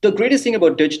The greatest thing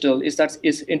about digital is that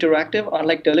it's interactive,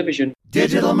 unlike television.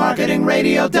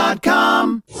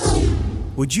 Digitalmarketingradio.com.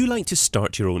 Would you like to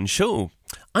start your own show?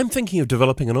 I'm thinking of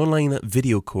developing an online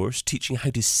video course teaching how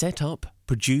to set up,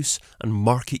 produce and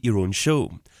market your own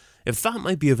show. If that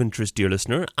might be of interest, dear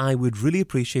listener, I would really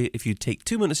appreciate if you'd take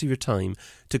 2 minutes of your time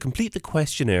to complete the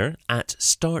questionnaire at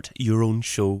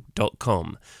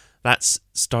startyourownshow.com. That's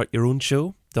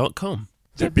startyourownshow.com.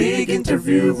 The Big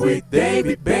Interview with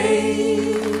David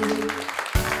Bay.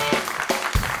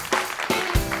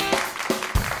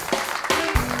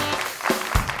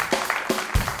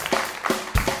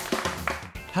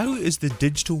 How is the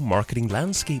digital marketing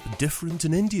landscape different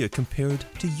in India compared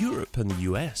to Europe and the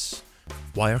US?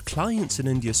 Why are clients in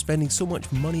India spending so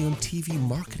much money on TV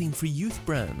marketing for youth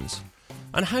brands?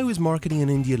 And how is marketing in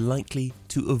India likely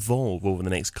to evolve over the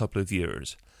next couple of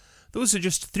years? Those are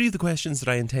just 3 of the questions that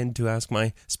I intend to ask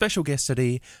my special guest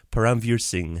today, Paramveer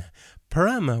Singh.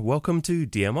 Param, welcome to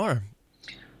DMR.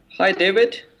 Hi,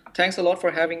 David. Thanks a lot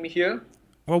for having me here.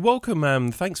 Well,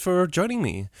 welcome. Thanks for joining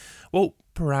me. Well,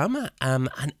 Param, an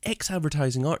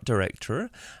ex-advertising art director,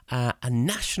 a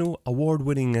national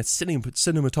award-winning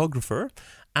cinematographer,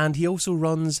 and he also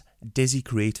runs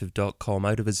DesiCreative.com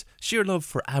out of his sheer love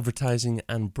for advertising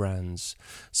and brands.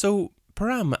 So,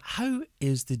 Param, how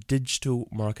is the digital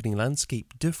marketing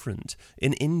landscape different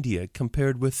in India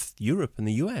compared with Europe and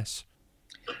the US?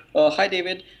 Hi,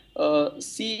 David.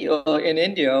 In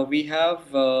India, we have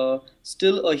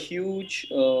still a huge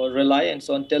reliance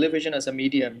on television as a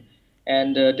medium,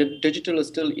 and digital is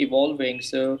still evolving.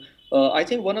 So I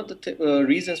think one of the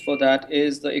reasons for that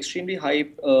is the extremely high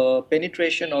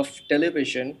penetration of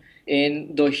television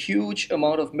in the huge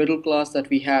amount of middle class that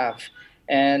we have.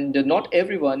 And not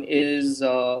everyone is,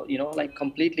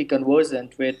 completely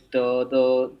conversant with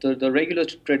the regular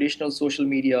traditional social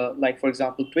media, like, for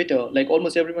example, Twitter. Like,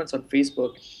 almost everyone's on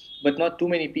Facebook, but not too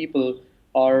many people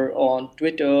are on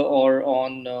Twitter or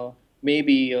on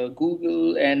maybe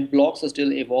Google, and blogs are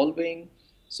still evolving.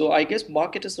 So I guess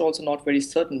marketers are also not very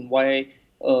certain why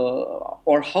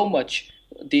or how much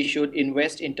they should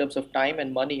invest in terms of time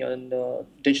and money on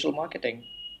digital marketing.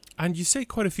 And you say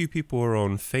quite a few people are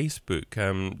on Facebook.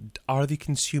 Are they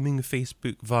consuming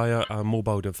Facebook via a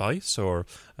mobile device or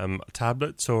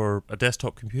tablets or a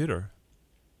desktop computer?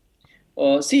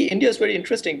 India is very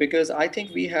interesting because I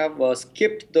think we have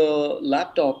skipped the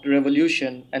laptop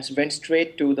revolution and went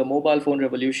straight to the mobile phone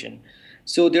revolution.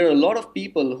 So there are a lot of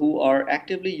people who are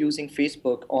actively using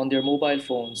Facebook on their mobile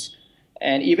phones,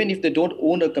 and even if they don't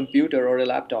own a computer or a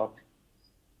laptop,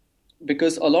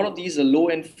 because a lot of these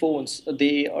low-end phones,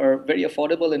 they are very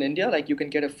affordable in India. Like, you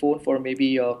can get a phone for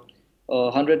maybe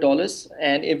 $100,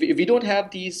 and if we don't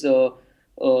have these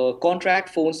contract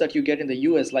phones that you get in the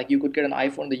US, like you could get an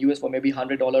iPhone in the US for maybe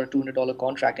 $100, $200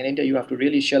 contract. In India, you have to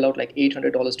really shell out like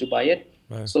 $800 to buy it.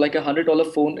 Right. So like $100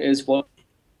 phone is worth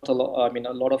a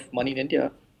lot of money in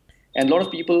India, and a lot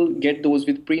of people get those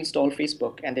with pre-installed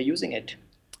Facebook, and they're using it.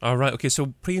 All right. Okay.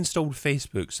 So pre-installed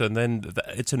Facebook. So then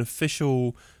it's an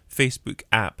official Facebook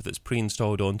app that's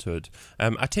pre-installed onto it.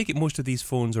 I take it most of these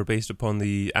phones are based upon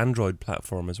the Android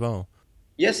platform as well.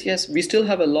 Yes. We still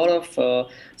have a lot of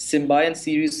Symbian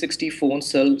Series 60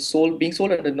 phones being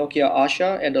sold under Nokia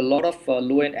Asha, and a lot of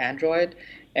low-end Android.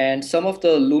 And some of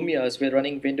the Lumias we're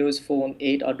running Windows Phone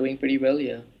 8 are doing pretty well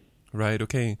here. Right,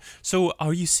 okay. So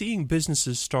are you seeing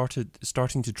businesses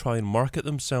starting to try and market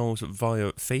themselves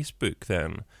via Facebook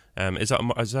then? Is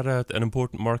that an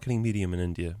important marketing medium in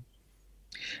India?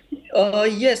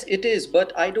 Yes, it is,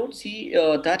 but I don't see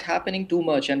that happening too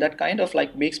much, and that kind of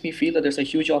like makes me feel that there's a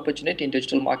huge opportunity in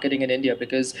digital marketing in India,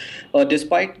 because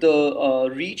despite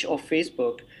the reach of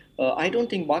Facebook, I don't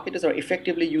think marketers are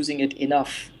effectively using it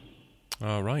enough.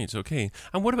 Right, okay.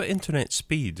 And what about internet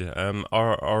speed?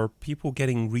 Are people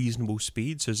getting reasonable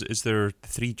speeds? Is there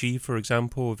 3G, for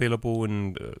example, available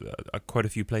in quite a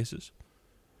few places?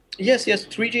 Yes,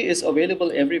 3G is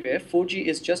available everywhere. 4G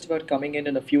is just about coming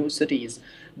in a few cities,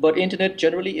 but internet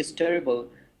generally is terrible.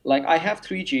 Like, I have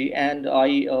 3G, and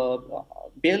I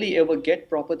barely ever get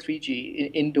proper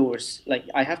 3G indoors. Like,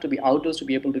 I have to be outdoors to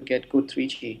be able to get good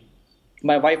 3G.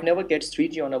 My wife never gets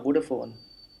 3G on a Vodafone.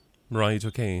 Right,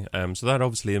 okay. So that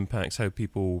obviously impacts how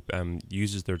people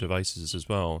uses their devices as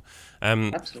well.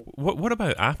 Absolutely. What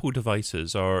about Apple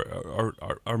devices?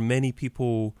 Are many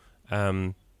people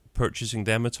purchasing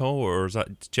them at all, or is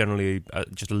that generally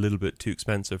just a little bit too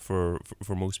expensive for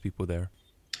most people there?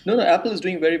 No, Apple is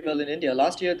doing very well in India.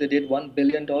 Last year, they did $1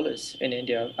 billion in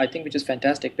India, I think, which is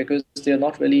fantastic, because they're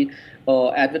not really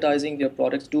advertising their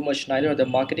products too much, neither are they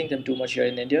marketing them too much here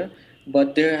in India.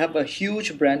 But they have a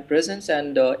huge brand presence,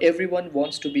 and everyone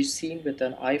wants to be seen with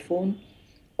an iPhone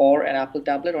or an Apple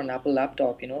tablet or an Apple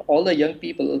laptop. All the young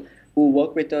people who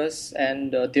work with us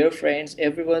and their friends,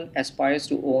 everyone aspires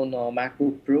to own a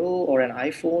MacBook Pro or an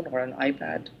iPhone or an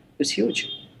iPad. It's huge.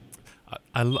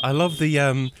 I love the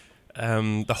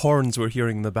horns we're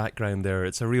hearing in the background there.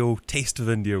 It's a real taste of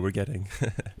India we're getting.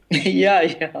 Yeah,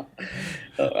 yeah.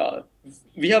 Uh,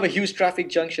 we have a huge traffic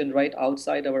junction right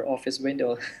outside our office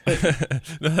window.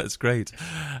 No, that's great.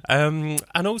 And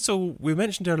also, we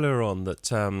mentioned earlier on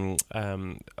that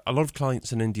a lot of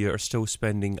clients in India are still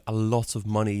spending a lot of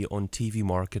money on TV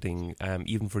marketing,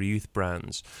 even for youth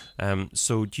brands.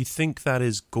 So do you think that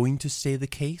is going to stay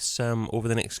the case over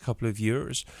the next couple of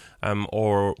years?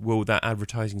 Or will that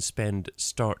advertising spend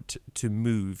start to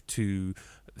move to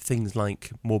things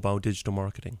like mobile digital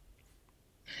marketing?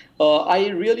 I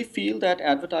really feel that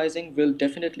advertising will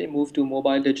definitely move to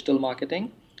mobile digital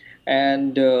marketing,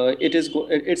 and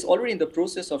it's already in the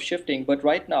process of shifting. But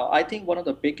right now, I think one of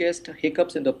the biggest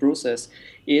hiccups in the process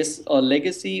is a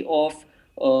legacy of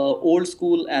old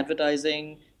school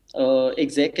advertising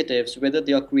executives, whether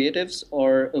they are creatives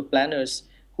or planners,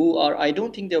 who are I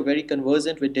don't think they're very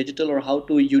conversant with digital or how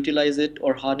to utilize it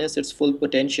or harness its full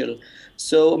potential.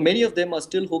 So many of them are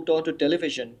still hooked on to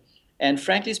television. And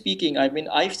frankly speaking, I mean,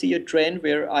 I see a trend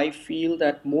where I feel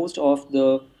that most of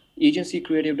the agency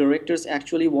creative directors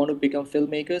actually want to become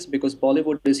filmmakers because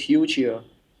Bollywood is huge here.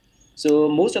 So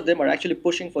most of them are actually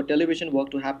pushing for television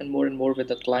work to happen more and more with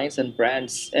the clients and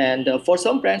brands. And for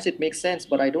some brands, it makes sense,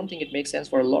 but I don't think it makes sense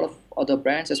for a lot of other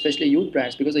brands, especially youth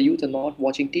brands, because the youth are not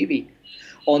watching TV.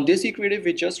 On Desi Creative,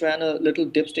 we just ran a little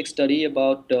dipstick study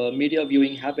about media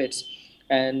viewing habits,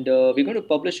 and we're going to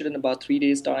publish it in about 3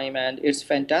 days' time. And it's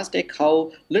fantastic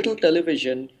how little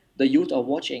television the youth are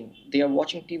watching. They are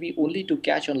watching TV only to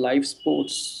catch on live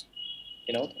sports.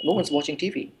 No one's watching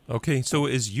TV. Okay, so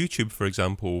is YouTube, for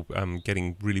example,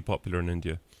 getting really popular in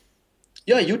India?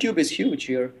 Yeah, YouTube is huge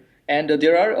here, and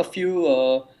there are a few,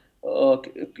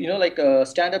 like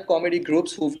stand-up comedy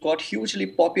groups who've got hugely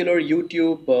popular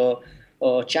YouTube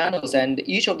channels, and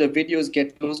each of the videos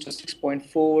get close to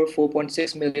 6.4,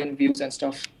 4.6 million views and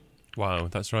stuff. Wow,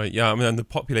 that's right. Yeah, I mean, and the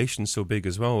population's so big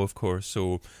as well, of course.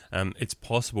 So it's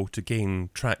possible to gain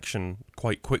traction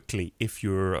quite quickly if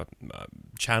your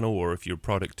channel or if your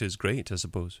product is great, I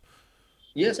suppose.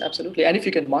 Yes, absolutely. And if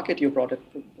you can market your product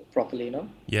properly.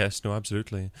 Yes, no,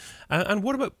 absolutely. And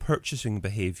what about purchasing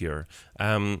behavior?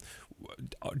 Are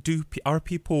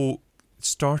people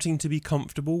starting to be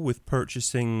comfortable with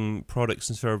purchasing products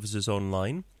and services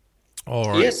online?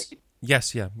 Or Yes.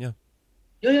 yes, yeah, yeah.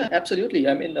 Yeah, yeah, absolutely.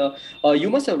 I mean, you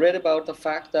must have read about the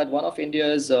fact that one of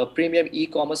India's premium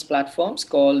e-commerce platforms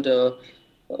called there's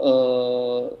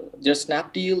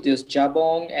Snapdeal, there's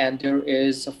Jabong, and there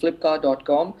is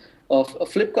Flipkart.com.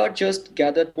 Flipkart just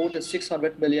gathered more than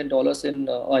 $600 million in,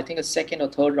 I think, a second or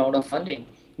third round of funding.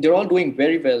 They're all doing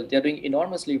very well. They're doing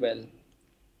enormously well.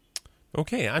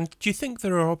 Okay, and do you think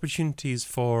there are opportunities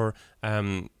for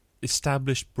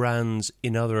established brands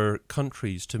in other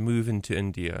countries to move into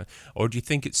India? Or do you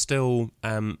think it's still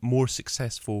more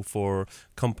successful for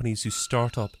companies who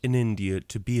start up in India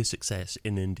to be a success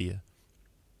in India?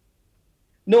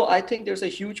 No, I think there's a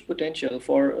huge potential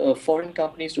for foreign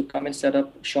companies to come and set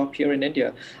up shop here in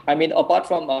India. I mean, apart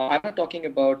from, I'm not talking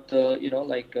about the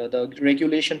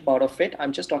regulation part of it.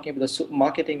 I'm just talking about the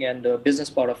marketing and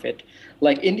business part of it.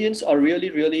 Like Indians are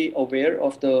really, really aware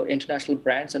of the international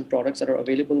brands and products that are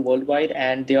available worldwide,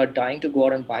 and they are dying to go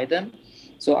out and buy them.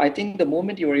 So I think the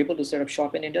moment you are able to set up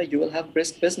shop in India, you will have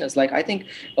brisk business. Like I think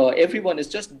everyone is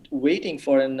just waiting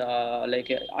for an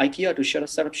IKEA to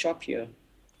set up shop here.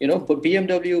 But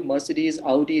BMW, Mercedes,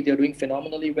 Audi, they're doing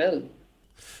phenomenally well.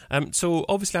 So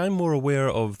obviously I'm more aware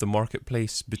of the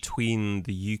marketplace between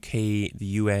the UK, the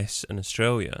US and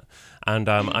Australia. And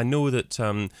I know that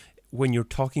when you're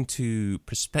talking to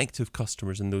prospective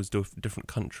customers in those different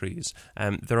countries,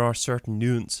 there are certain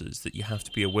nuances that you have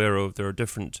to be aware of. There are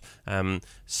different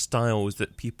styles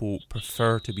that people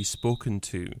prefer to be spoken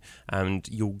to, and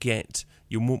you're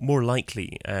more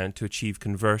likely to achieve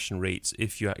conversion rates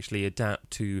if you actually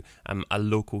adapt to a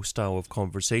local style of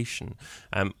conversation.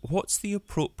 What's the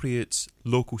appropriate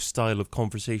local style of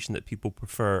conversation that people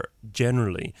prefer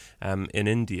generally in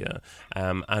India?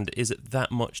 And is it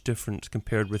that much different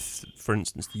compared with, for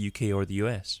instance, the UK or the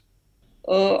US?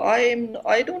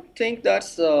 I don't think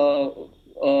that's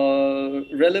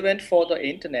relevant for the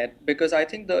internet, because I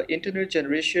think the internet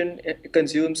generation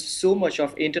consumes so much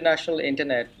of international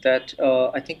internet that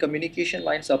I think communication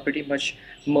lines are pretty much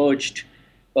merged.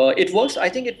 It works. I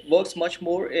think it works much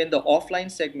more in the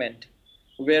offline segment,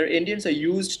 where Indians are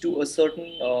used to a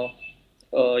certain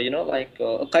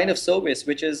a kind of service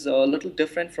which is a little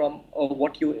different from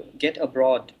what you get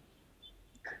abroad.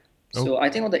 Oh, So I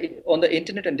think on the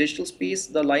internet and digital space,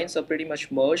 the lines are pretty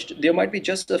much merged. There might be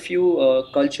just a few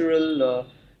cultural,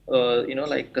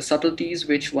 subtleties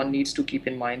which one needs to keep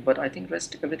in mind. But I think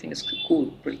rest everything is cool,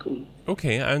 pretty cool.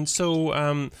 okay. And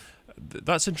so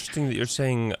that's interesting that you're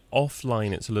saying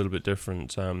offline it's a little bit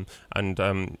different. And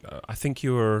I think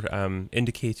you're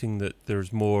indicating that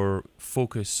there's more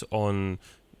focus on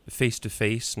face to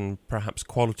face and perhaps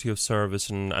quality of service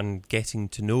and getting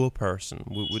to know a person.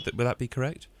 Would that be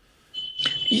correct?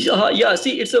 Yeah.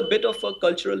 See, it's a bit of a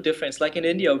cultural difference. Like in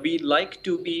India, we like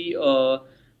to be, how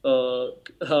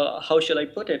shall I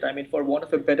put it? I mean, for want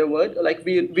of a better word, like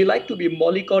we like to be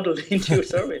mollycoddled into your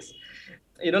service.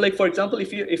 Like for example,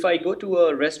 if I go to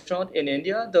a restaurant in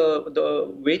India,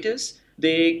 the waiters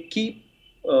they keep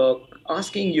uh,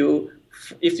 asking you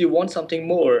if you want something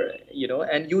more,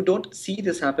 and you don't see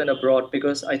this happen abroad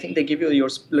because I think they give you your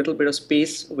little bit of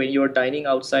space when you're dining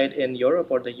outside in Europe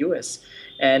or the US.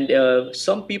 And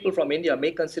some people from India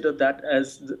may consider that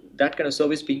as that kind of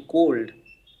service being cold,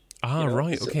 Ah, you know.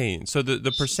 right. So Okay. So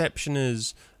the perception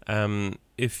is,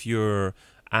 if you're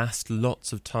asked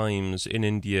lots of times in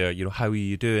India, how are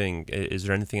you doing? Is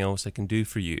there anything else I can do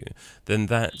for you? Then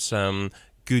that's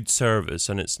good service,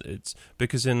 and it's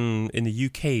because in the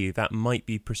UK that might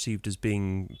be perceived as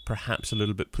being perhaps a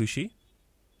little bit pushy.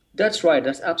 that's right.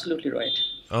 That's absolutely right.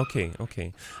 Okay,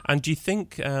 okay. And do you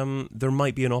think there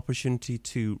might be an opportunity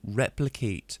to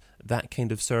replicate that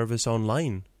kind of service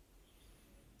online?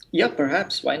 Yeah,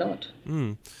 perhaps. Why not?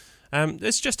 Mm.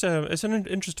 It's an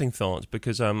interesting thought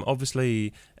because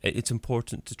obviously it's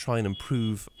important to try and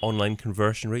improve online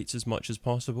conversion rates as much as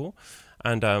possible,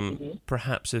 and Hmm.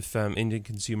 perhaps if Indian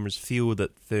consumers feel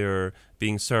that they're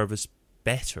being serviced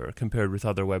better compared with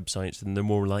other websites, then they're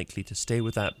more likely to stay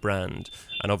with that brand.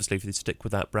 And obviously, if they stick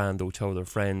with that brand, they'll tell their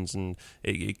friends, and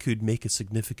it could make a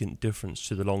significant difference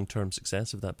to the long-term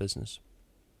success of that business.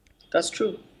 That's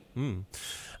true. Hmm.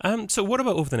 So what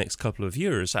about over the next couple of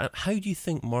years? How do you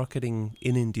think marketing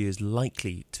in India is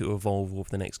likely to evolve over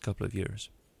the next couple of years?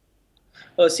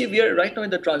 See, we are right now in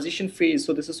the transition phase,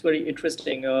 so this is very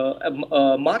interesting.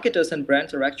 Marketers and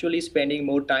brands are actually spending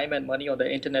more time and money on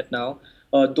the internet now,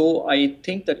 though I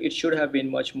think that it should have been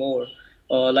much more.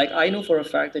 Like I know for a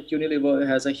fact that Unilever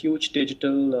has a huge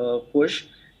digital push,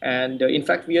 and in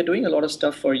fact, we are doing a lot of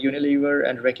stuff for Unilever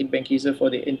and Reckitt Benckiser for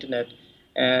the internet,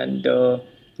 and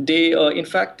in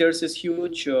fact, there's this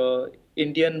huge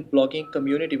Indian blogging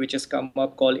community which has come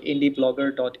up called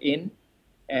indieblogger.in,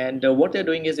 and what they're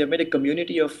doing is they've made a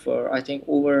community of, I think,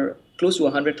 over close to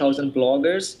 100,000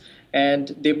 bloggers,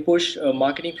 and they push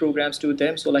marketing programs to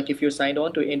them. So, like if you're signed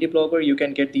on to Indie Blogger, you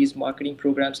can get these marketing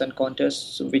programs and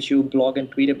contests which you blog and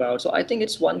tweet about. So, I think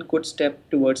it's one good step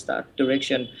towards that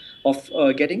direction of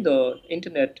getting the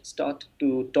internet start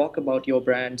to talk about your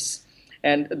brands.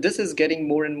 And this is getting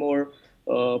more and more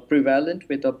prevalent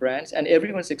with the brands, and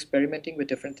everyone's experimenting with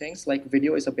different things. Like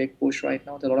video is a big push right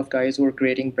now. There are a lot of guys who are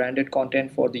creating branded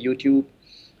content for the YouTube,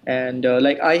 and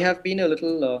like I have been a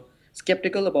little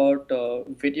skeptical about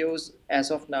videos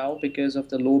as of now because of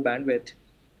the low bandwidth,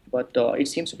 but it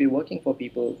seems to be working for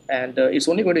people, and it's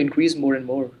only going to increase more and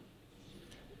more.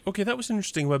 Okay, that was an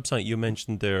interesting website you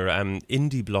mentioned there,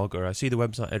 Indie Blogger. I see the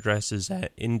website address is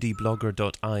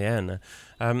indieblogger.in.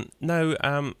 Now,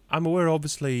 I'm aware,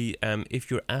 obviously, if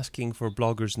you're asking for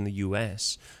bloggers in the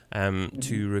US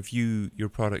to review your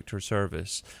product or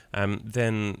service,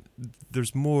 then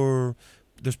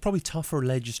there's probably tougher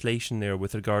legislation there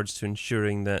with regards to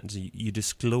ensuring that you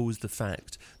disclose the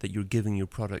fact that you're giving your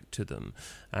product to them.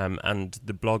 And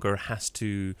the blogger has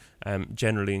to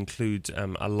generally include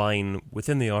a line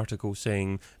within the article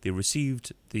saying they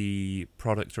received the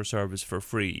product or service for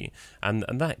free. And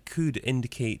that could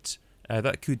indicate,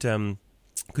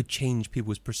 could change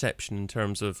people's perception in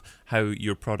terms of how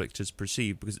your product is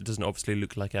perceived, because it doesn't obviously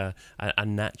look like a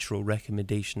natural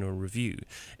recommendation or review.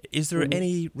 Is there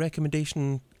any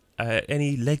recommendation,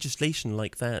 any legislation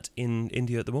like that in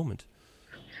India at the moment?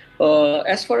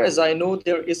 As far as I know,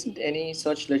 there isn't any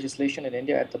such legislation in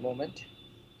India at the moment.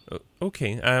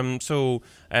 Okay,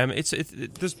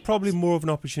 there's probably more of an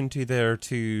opportunity there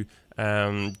to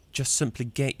just simply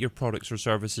get your products or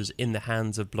services in the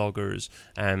hands of bloggers,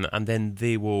 and then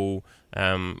they will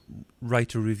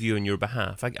write a review on your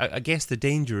behalf. I guess the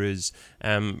danger is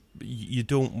you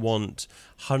don't want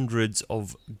hundreds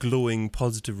of glowing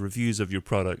positive reviews of your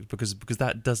product because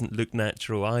that doesn't look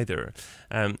natural either.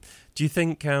 Do you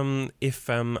think if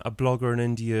a blogger in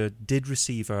India did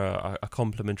receive a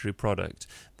complimentary product,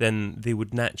 then they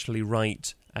would naturally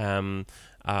write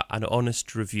an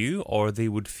honest review, or they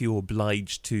would feel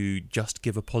obliged to just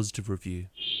give a positive review?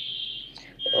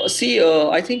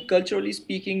 I think culturally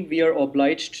speaking, we are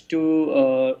obliged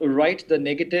to write the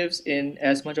negatives in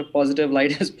as much a positive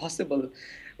light as possible.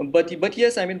 But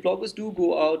yes, I mean, bloggers do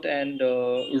go out and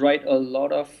write a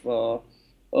lot of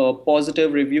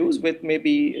positive reviews with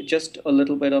maybe just a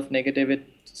little bit of negative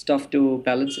stuff to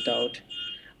balance it out.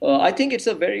 I think it's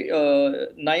a very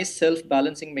nice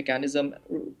self-balancing mechanism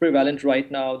prevalent right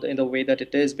now in the way that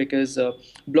it is because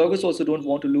bloggers also don't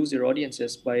want to lose their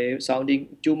audiences by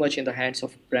sounding too much in the hands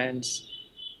of brands.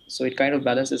 So it kind of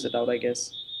balances it out, I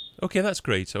guess. Okay, that's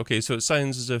great. Okay, so it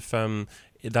sounds as if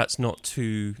that's not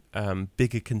too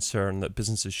big a concern that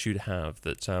businesses should have,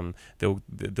 that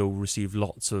they'll receive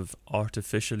lots of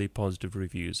artificially positive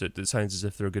reviews. It sounds as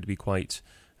if they're going to be quite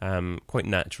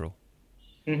natural.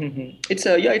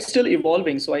 It's still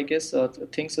evolving. So I guess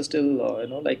things are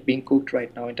still like being cooked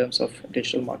right now in terms of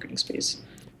digital marketing space.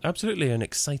 Absolutely, an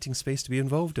exciting space to be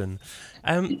involved in.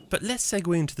 But let's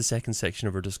segue into the second section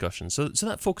of our discussion. So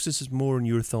that focuses more on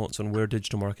your thoughts on where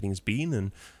digital marketing has been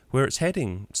and where it's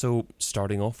heading. So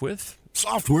starting off with...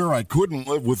 software I couldn't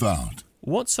live without.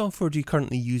 What software do you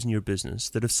currently use in your business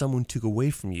that if someone took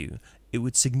away from you, it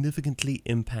would significantly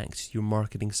impact your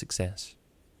marketing success?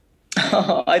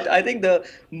 I think the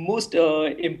most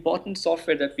important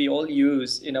software that we all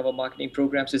use in our marketing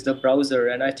programs is the browser,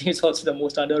 and I think it's also the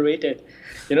most underrated.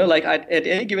 Like at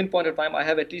any given point of time, I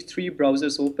have at least 3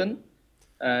 browsers open,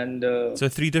 and so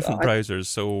 3 different browsers.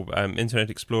 So Internet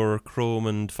Explorer, Chrome,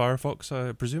 and Firefox,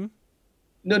 I presume.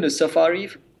 No, Safari,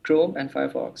 Chrome, and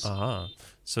Firefox. Aha,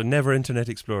 so never Internet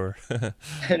Explorer.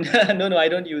 No, I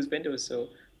don't use Windows, so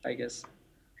I guess.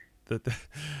 No,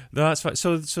 that's fine.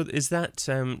 So is that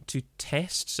to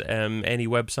test any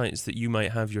websites that you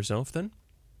might have yourself then?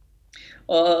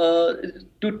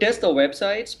 To test the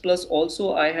websites, plus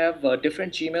also I have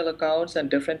different Gmail accounts and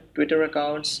different Twitter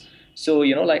accounts. So,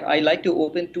 like I like to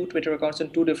open 2 Twitter accounts in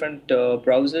 2 different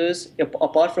browsers,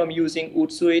 apart from using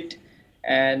Hootsuite.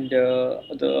 And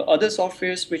the other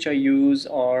softwares which I use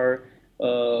are...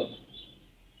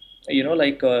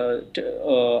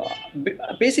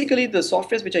 basically the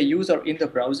softwares which I use are in the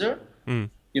browser.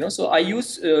 So I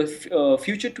use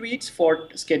Future Tweets for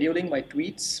scheduling my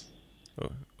tweets.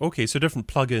 Okay, so different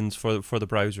plugins for the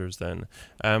browsers then.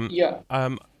 Yeah.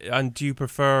 And do you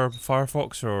prefer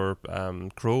Firefox or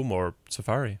Chrome or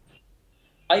Safari?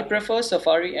 I prefer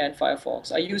Safari and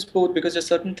Firefox. I use both because there's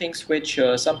certain things which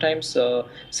sometimes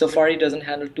Safari doesn't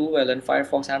handle too well and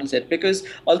Firefox handles it. Because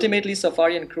ultimately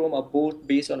Safari and Chrome are both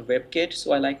based on WebKit,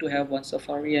 so I like to have one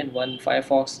Safari and one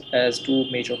Firefox as 2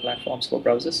 major platforms for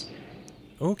browsers.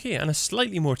 Okay, and a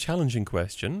slightly more challenging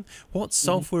question. What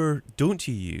software don't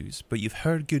you use, but you've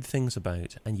heard good things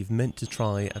about and you've meant to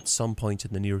try at some point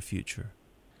in the near future?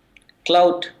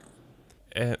 Cloud.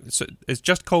 So it's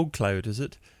just called Cloud, is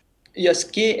it? Yes,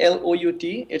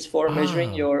 Klout. It's for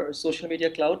measuring your social media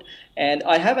cloud. And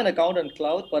I have an account on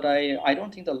Cloud, but I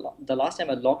don't think the last time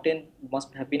I logged in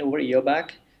must have been over a year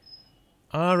back.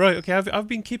 Right. Okay. I've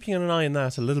been keeping an eye on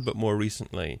that a little bit more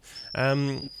recently.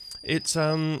 It's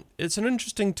an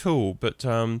interesting tool, but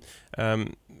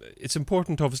it's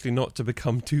important, obviously, not to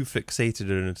become too fixated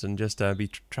in it and just be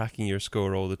tracking your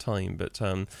score all the time. But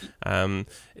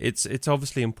it's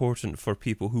obviously important for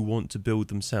people who want to build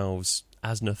themselves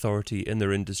as an authority in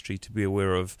their industry to be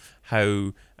aware of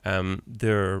how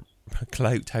their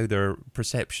clout, how their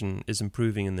perception is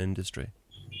improving in the industry.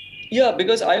 Yeah,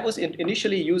 because I was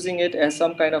initially using it as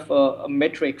some kind of a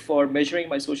metric for measuring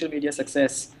my social media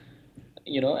success.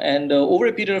 And over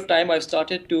a period of time, I've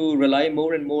started to rely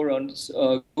more and more on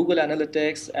Google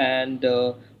Analytics and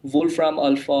Wolfram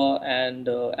Alpha and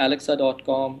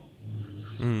Alexa.com.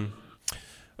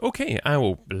 Okay,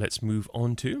 let's move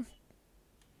on to...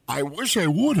 I wish I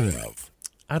would have.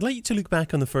 I'd like you to look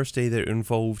back on the first day that you're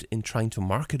involved in trying to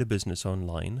market a business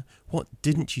online. What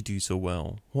didn't you do so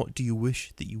well? What do you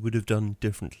wish that you would have done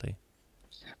differently?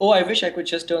 Oh, I wish I could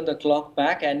just turn the clock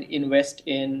back and invest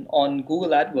on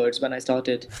Google AdWords when I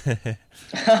started.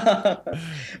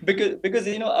 because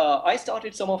I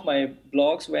started some of my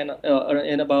blogs when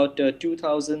in about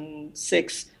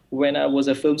 2006 when I was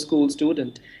a film school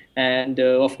student, and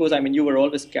of course, you were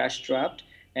always cash strapped.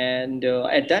 And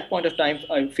at that point of time,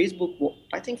 I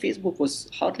think Facebook was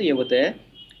hardly ever there.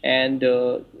 And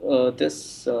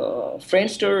this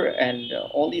Friendster and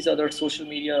all these other social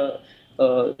media,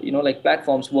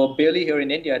 platforms were barely here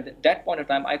in India. At that point of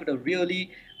time, I could have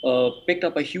really picked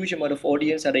up a huge amount of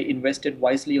audience had I invested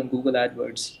wisely on Google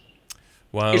AdWords.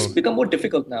 Wow. It's become more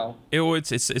difficult now.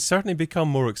 It's certainly become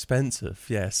more expensive,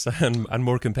 yes, and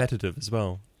more competitive as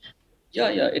well. Yeah,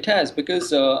 it has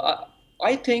because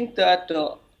I think that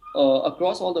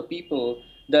across all the people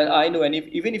that I know, and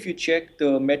even if you check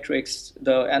the metrics,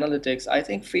 the analytics, I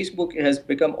think Facebook has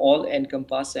become all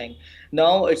encompassing.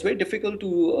 Now it's very difficult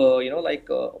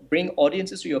to bring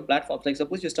audiences to your platforms. Like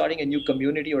suppose you're starting a new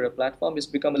community or a platform, it's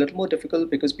become a little more difficult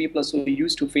because people are so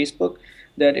used to Facebook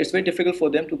that it's very difficult for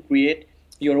them to create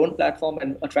your own platform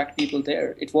and attract people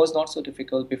there. It was not so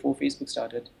difficult before Facebook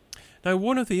started. Now,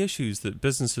 one of the issues that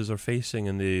businesses are facing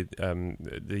in the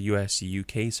US, the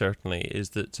UK certainly, is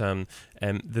that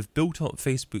they've built up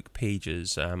Facebook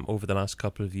pages over the last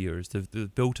couple of years.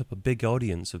 They've built up a big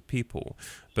audience of people,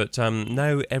 but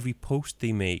now every post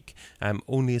they make,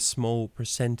 only a small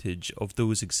percentage of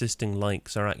those existing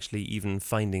likes are actually even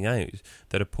finding out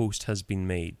that a post has been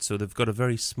made. So they've got a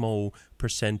very small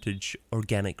percentage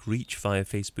organic reach via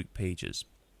Facebook pages.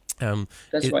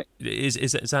 That's right. Is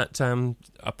that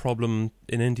a problem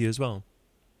in India as well?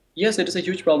 Yes, it is a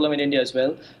huge problem in India as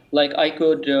well. Like I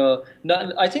could,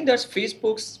 I think that's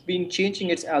Facebook's been changing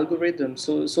its algorithm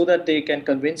so that they can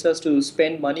convince us to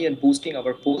spend money on boosting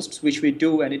our posts, which we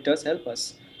do, and it does help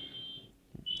us.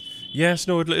 Yes,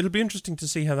 no, it'll be interesting to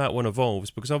see how that one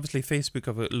evolves because obviously Facebook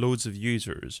have loads of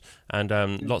users and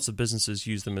lots of businesses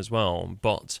use them as well.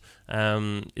 But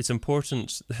it's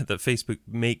important that Facebook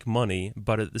make money,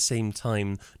 but at the same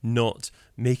time not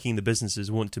making the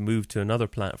businesses want to move to another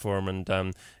platform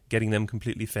and getting them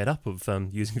completely fed up of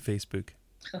using Facebook.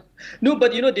 No,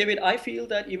 but David, I feel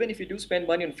that even if you do spend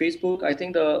money on Facebook, I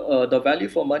think the value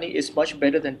for money is much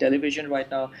better than television right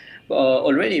now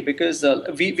already because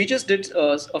we just did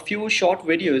a few short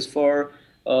videos for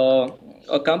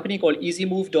a company called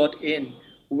EasyMove.in,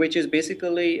 which is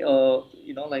basically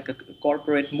like a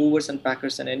corporate movers and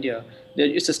packers in India.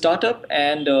 It's a startup,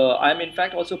 and I'm in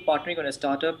fact also partnering on a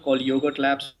startup called Yogurt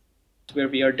Labs where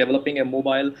we are developing a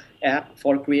mobile app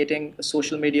for creating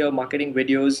social media marketing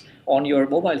videos on your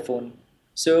mobile phone.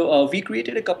 So we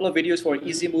created a couple of videos for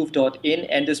EasyMove.in,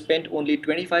 and they spent only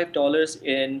 $25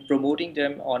 in promoting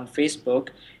them on Facebook,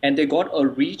 and they got a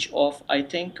reach of I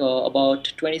think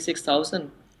about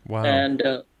 26,000, Wow. and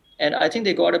uh, and I think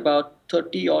they got about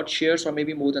 30 odd shares or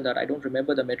maybe more than that. I don't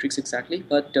remember the metrics exactly,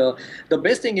 but the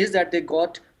best thing is that they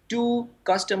got two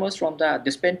customers from that.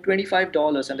 They spent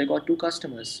 $25 and they got two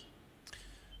customers.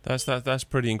 That's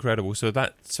pretty incredible. So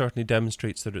that certainly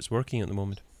demonstrates that it's working at the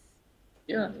moment.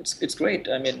 Yeah, it's great.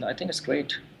 I mean, I think it's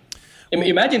great. Well,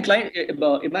 Imagine,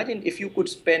 imagine if you could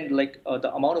spend like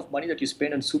the amount of money that you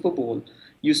spend on Super Bowl.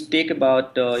 You take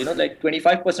about like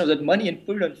 25% of that money and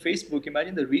put it on Facebook.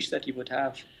 Imagine the reach that you would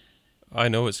have. I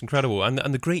know it's incredible, and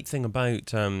the great thing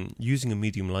about using a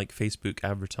medium like Facebook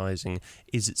advertising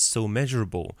is it's so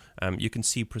measurable. You can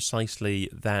see precisely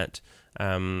that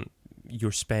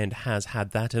your spend has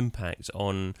had that impact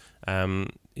on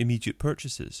immediate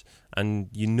purchases, and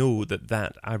you know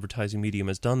that advertising medium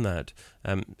has done that.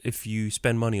 If you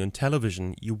spend money on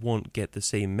television, you won't get the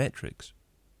same metrics.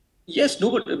 Yes,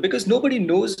 nobody because nobody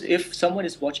knows if someone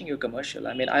is watching your commercial.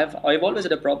 I mean, I've always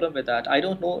had a problem with that. I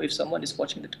don't know if someone is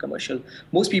watching the commercial.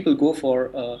 Most people go for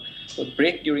a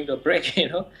break during the break.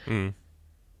 Mm.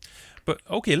 But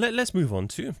okay, let's move on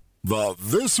to The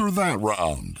This or That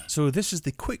round. So this is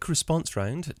the quick response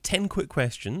round. 10 quick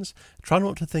questions. Try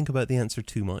not to think about the answer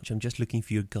too much. I'm just looking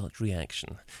for your gut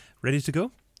reaction. Ready to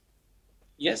go?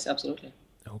 Yes, absolutely.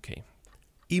 Okay.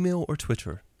 Email or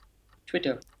Twitter?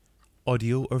 Twitter,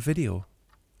 Audio or video?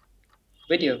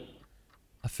 video,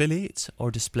 Affiliate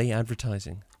or display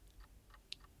advertising?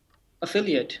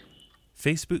 affiliate,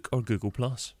 Facebook or Google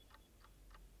Plus?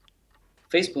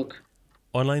 Facebook,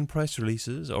 Online press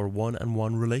releases or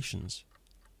one-on-one relations?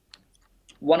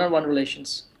 one-on-one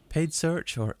relations, Paid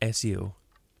search or SEO?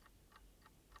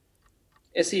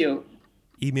 SEO,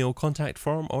 Email contact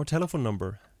form or telephone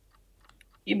number?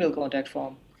 email contact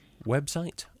form.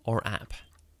 Website or app?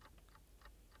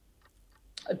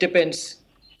 Depends.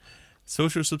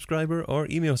 Social subscriber or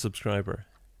email subscriber?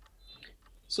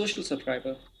 Social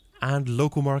subscriber, And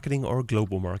local marketing or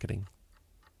global marketing?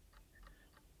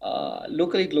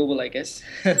 locally global, I guess.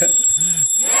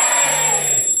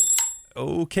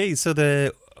 Okay, so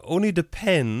the only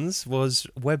depends was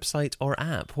website or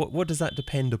app. What does that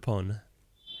depend upon?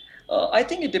 I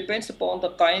think it depends upon the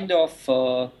kind of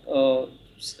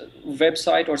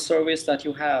website or service that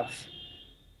you have.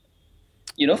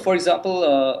 For example,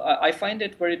 I find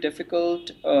it very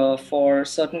difficult for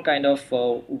certain kind of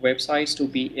websites to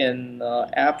be in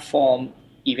app form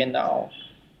even now.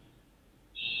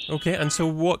 Okay, and so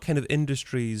what kind of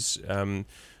industries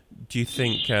do you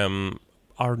think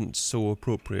aren't so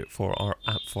appropriate for our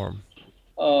app form?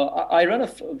 I run a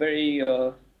very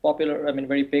popular, I mean,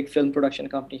 very big film production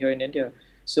company here in India.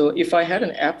 So if I had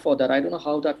an app for that, I don't know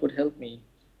how that would help me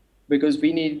because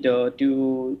we need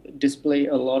to display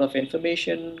a lot of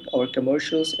information, our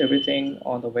commercials, everything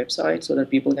on the website so that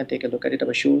people can take a look at it,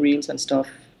 our show reels and stuff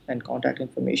and contact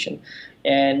information.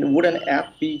 And would an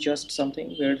app be just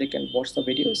something where they can watch the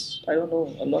videos? I don't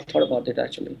know. I've not thought about it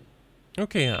actually.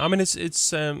 Okay, I mean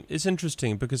it's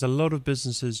interesting because a lot of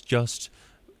businesses just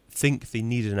think they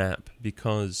need an app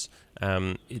because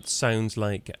it sounds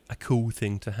like a cool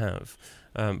thing to have.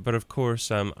 But of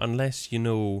course, unless you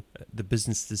know the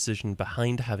business decision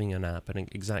behind having an app and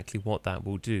exactly what that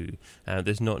will do,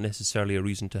 there's not necessarily a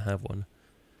reason to have one.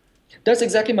 That's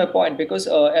exactly my point because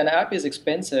an app is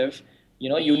expensive.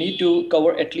 You need to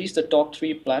cover at least the top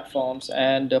three platforms,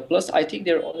 and plus, I think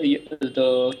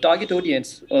the target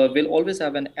audience will always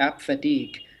have an app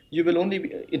fatigue. You will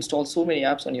only install so many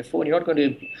apps on your phone. You're not going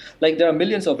to, like, there are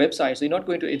millions of websites, so you're not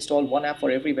going to install one app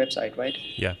for every website, right?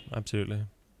 Yeah, absolutely.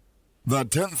 The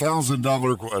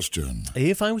 $10,000 question.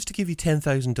 If I was to give you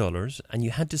 $10,000 and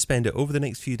you had to spend it over the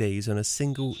next few days on a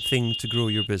single thing to grow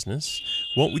your business,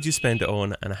 what would you spend it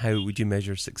on and how would you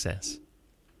measure success?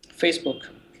 Facebook.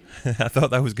 I thought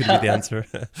that was going to be the answer.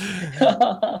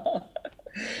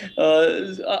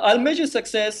 I'll measure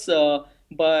success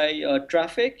by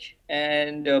traffic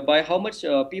and by how much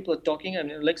people are talking, I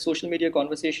mean, like social media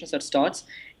conversations that starts,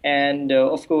 and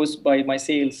of course by my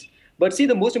sales. But see,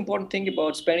 the most important thing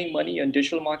about spending money on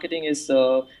digital marketing is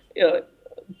the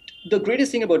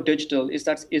greatest thing about digital is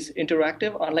that it's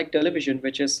interactive, unlike television,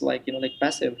 which is like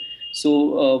passive.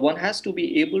 So one has to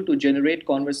be able to generate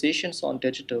conversations on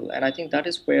digital, and I think that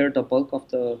is where the bulk of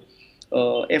the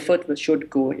effort should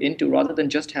go into, rather than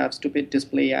just have stupid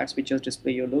display ads which just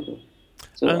display your logo.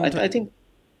 So I think,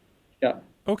 yeah.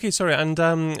 Okay, sorry. And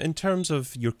in terms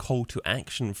of your call to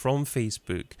action from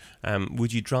Facebook,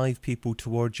 would you drive people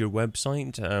towards your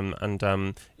website?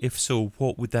 And if so,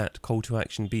 what would that call to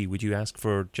action be? Would you ask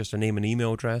for just a name and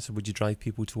email address, or would you drive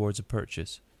people towards a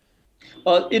purchase?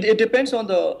 It depends on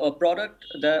the product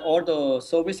or the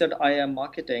service that I am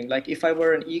marketing. Like if I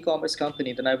were an e-commerce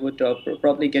company, then I would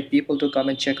probably get people to come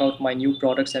and check out my new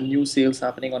products and new sales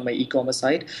happening on my e-commerce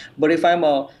site. But if I'm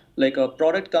a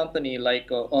product company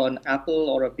like an Apple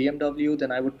or a BMW,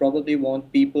 then I would probably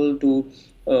want people to,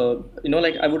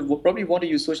 I would probably want to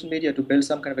use social media to build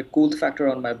some kind of a cool factor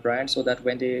on my brand, so that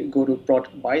when they go to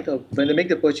when they make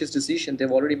the purchase decision,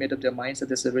 they've already made up their minds that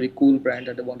this is a really cool brand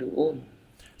that they want to own.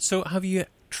 So have you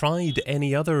tried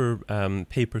any other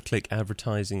pay-per-click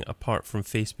advertising apart from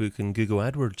Facebook and Google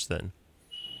AdWords then?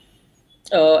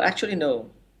 Actually,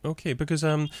 no. Okay, because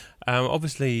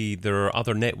obviously there are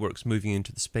other networks moving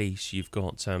into the space. You've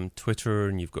got Twitter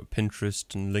and you've got Pinterest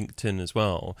and LinkedIn as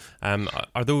well.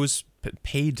 Are those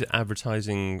paid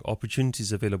advertising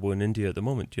opportunities available in India at the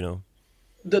moment, do you know?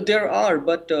 There are,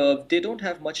 but they don't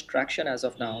have much traction as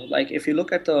of now. Like if you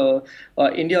look at the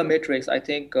India metrics, I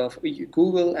think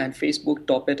Google and Facebook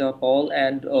top it up all,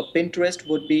 and Pinterest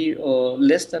would be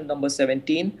less than number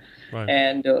 17. Right.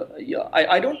 And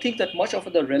I don't think that much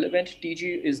of the relevant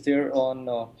TG is there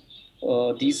on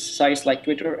these sites like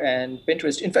Twitter and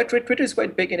Pinterest. In fact, Twitter is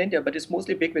quite big in India, but it's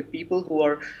mostly big with people who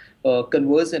are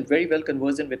conversant, very well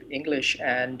conversant with English,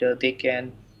 and they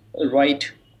can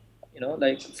write.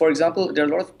 Like for example, there are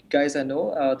a lot of guys I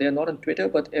know. They are not on Twitter,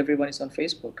 but everyone is on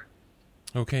Facebook.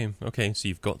 Okay. So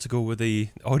you've got to go with the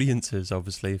audiences,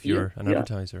 obviously, if you're an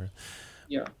advertiser.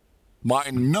 Yeah. My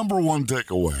number one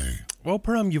takeaway. Well,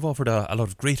 Param, you've offered a lot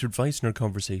of great advice in our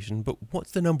conversation, but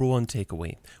what's the number one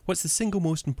takeaway? What's the single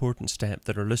most important step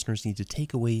that our listeners need to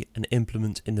take away and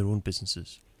implement in their own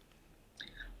businesses?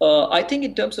 I think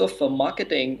in terms of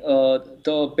marketing,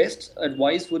 the best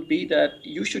advice would be that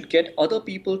you should get other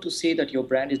people to say that your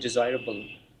brand is desirable.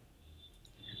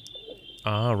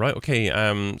 Ah, right. Okay.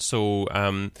 So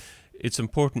it's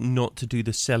important not to do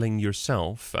the selling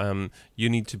yourself. You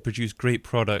need to produce great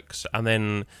products and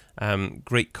then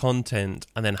great content,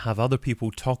 and then have other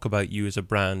people talk about you as a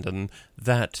brand, and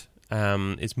that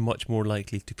is much more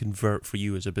likely to convert for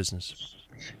you as a business.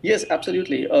 Yes,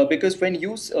 absolutely. Because when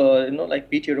you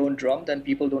beat your own drum, then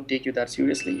people don't take you that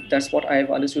seriously. That's what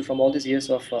I've understood from all these years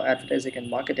of advertising and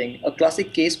marketing. A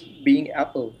classic case being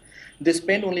Apple. They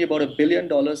spend only about $1 billion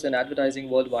in advertising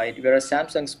worldwide, whereas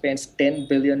Samsung spends $10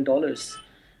 billion.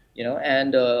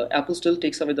 And Apple still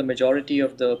takes away the majority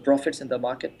of the profits in the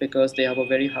market because they have a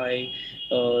very high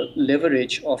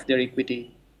leverage of their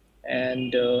equity.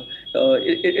 And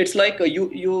it's like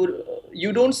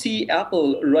you don't see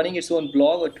Apple running its own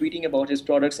blog or tweeting about its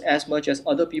products as much as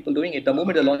other people doing it. The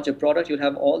moment they launch a product, you'll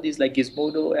have all these like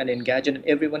Gizmodo and Engadget and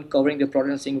everyone covering the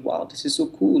product and saying, "Wow, this is so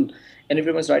cool," and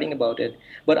everyone's writing about it.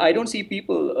 But I don't see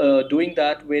people doing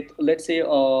that with, let's say,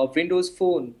 a Windows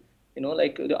Phone.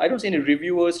 Like I don't see any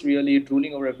reviewers really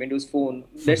drooling over a Windows Phone.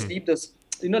 Let's leave this.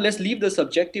 Let's leave the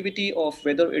subjectivity of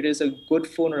whether it is a good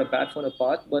phone or a bad phone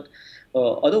apart. But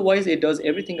otherwise, it does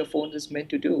everything a phone is meant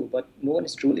to do. But no one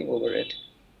is drooling over it.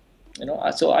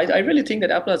 So I really think that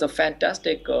Apple has a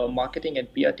fantastic marketing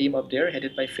and PR team up there,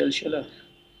 headed by Phil Schiller,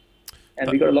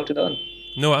 and we got a lot to learn.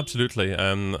 No, absolutely,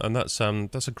 and that's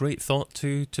a great thought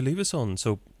to leave us on.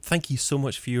 So thank you so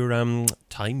much for your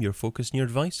time, your focus, and your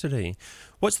advice today.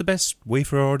 What's the best way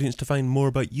for our audience to find more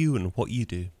about you and what you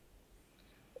do?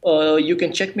 You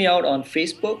can check me out on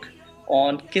Facebook,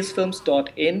 on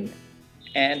kissfilms.in,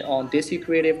 and on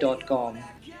desicreative.com.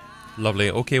 Lovely.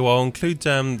 Okay, well, I'll include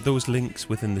those links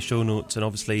within the show notes, and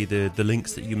obviously the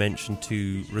links that you mentioned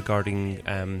too regarding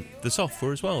the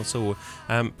software as well. So,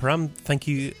 Param, thank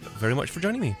you very much for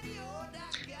joining me.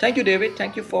 Thank you, David.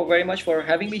 Thank you very much for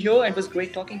having me here. It was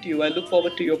great talking to you. I look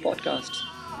forward to your podcast.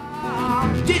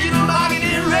 Digital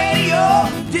Marketing Radio,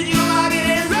 Digital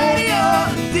Marketing Radio,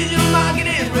 Digital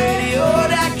Marketing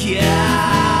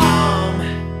Radio.com.